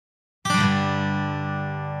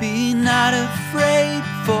Be not afraid,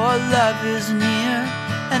 for love is near,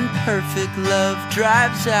 and perfect love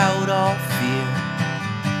drives out all fear.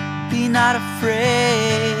 Be not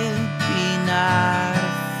afraid, be not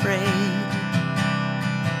afraid.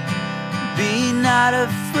 Be not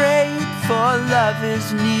afraid, for love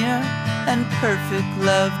is near, and perfect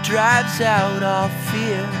love drives out all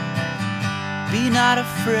fear. Be not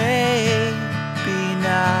afraid, be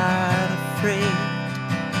not afraid.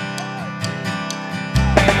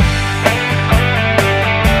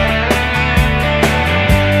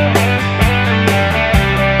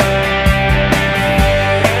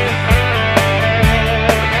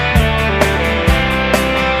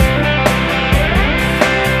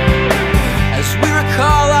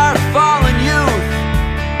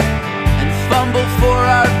 For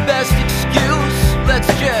our best excuse, let's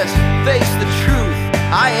just face the truth.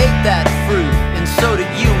 I ate that fruit, and so did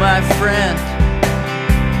you, my friend.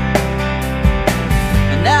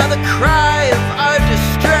 And now the cry of our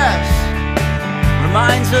distress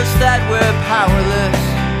reminds us that we're powerless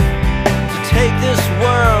to take this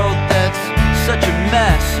world that's such a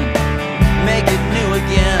mess and make it new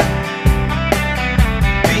again.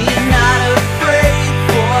 Be not afraid,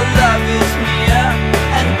 for love is near,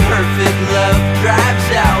 and perfect love drives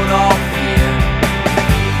out all fear.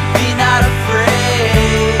 Be not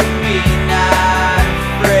afraid, be not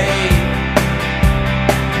afraid.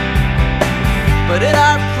 But in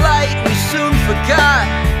our plight we soon forgot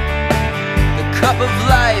the cup of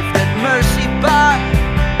life that mercy bought.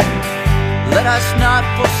 Let us not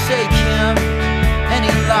forsake Him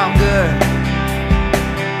any longer.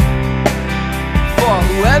 For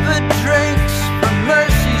whoever drinks from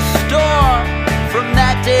mercy's store, from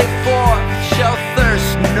that day forth shall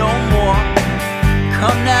thirst no more.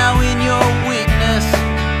 Come now in your weakness,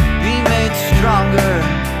 be made stronger.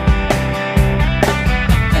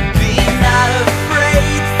 And be not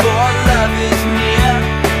afraid, for love is near,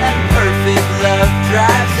 and perfect love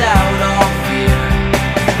drives out all fear.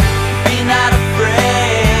 Be not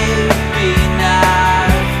afraid, be not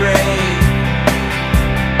afraid.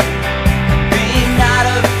 Be not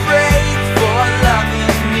afraid, for love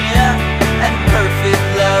is near, and perfect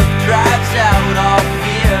love drives out all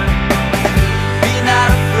fear. Be not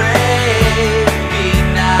afraid, be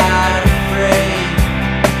not afraid.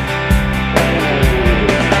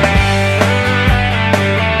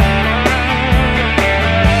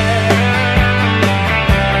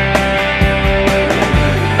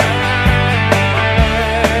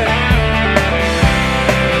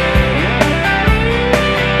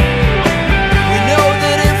 We know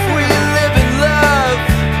that if we live in love,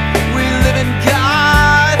 we live in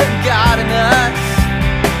God and God in us.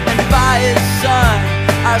 And by His Son,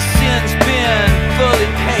 our sins been fully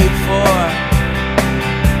paid for.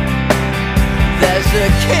 There's a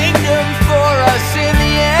kingdom for us in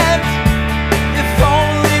the end. If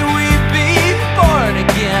only we be born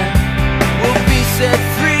again, we'll be set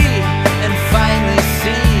free and finally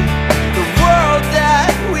see the world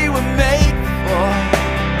that we were made for.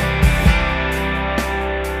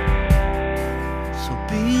 So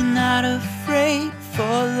be not afraid,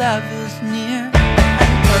 for love is near,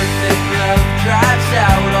 and perfect love drives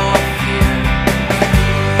out all fear.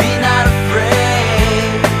 Be not afraid,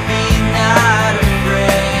 be not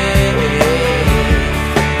afraid.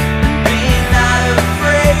 Be not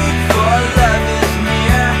afraid, for love is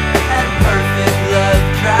near, and perfect love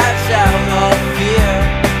drives out all fear.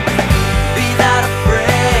 Be not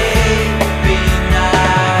afraid, be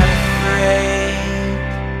not afraid.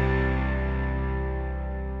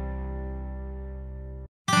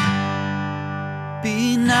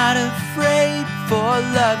 Be not afraid, for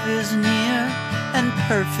love is near, and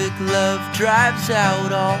perfect love drives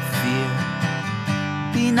out all fear.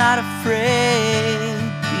 Be not afraid,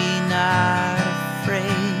 be not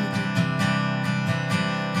afraid.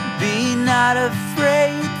 Be not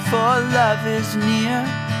afraid, for love is near,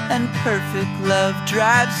 and perfect love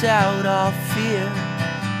drives out all fear.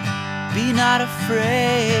 Be not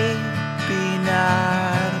afraid, be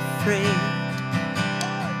not afraid.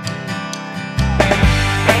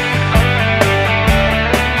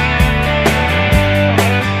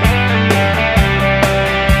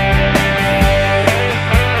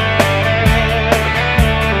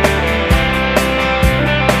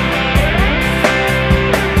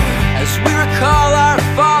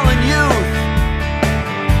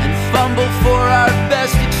 For our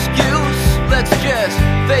best excuse, let's just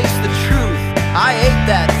face the truth. I ate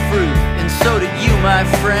that fruit, and so did you, my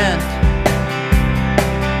friend.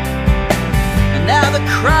 And now the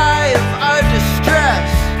cry of our distress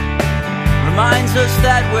reminds us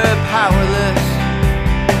that we're powerless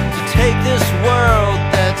to take this world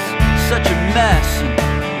that's such a mess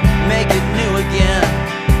and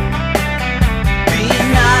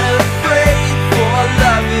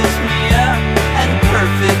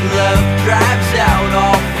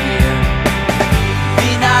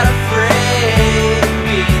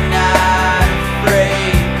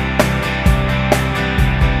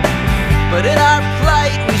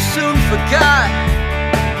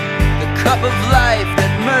cup of life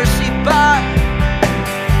that mercy bought.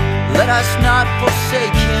 Let us not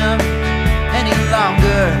forsake him any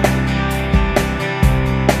longer.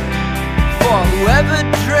 For whoever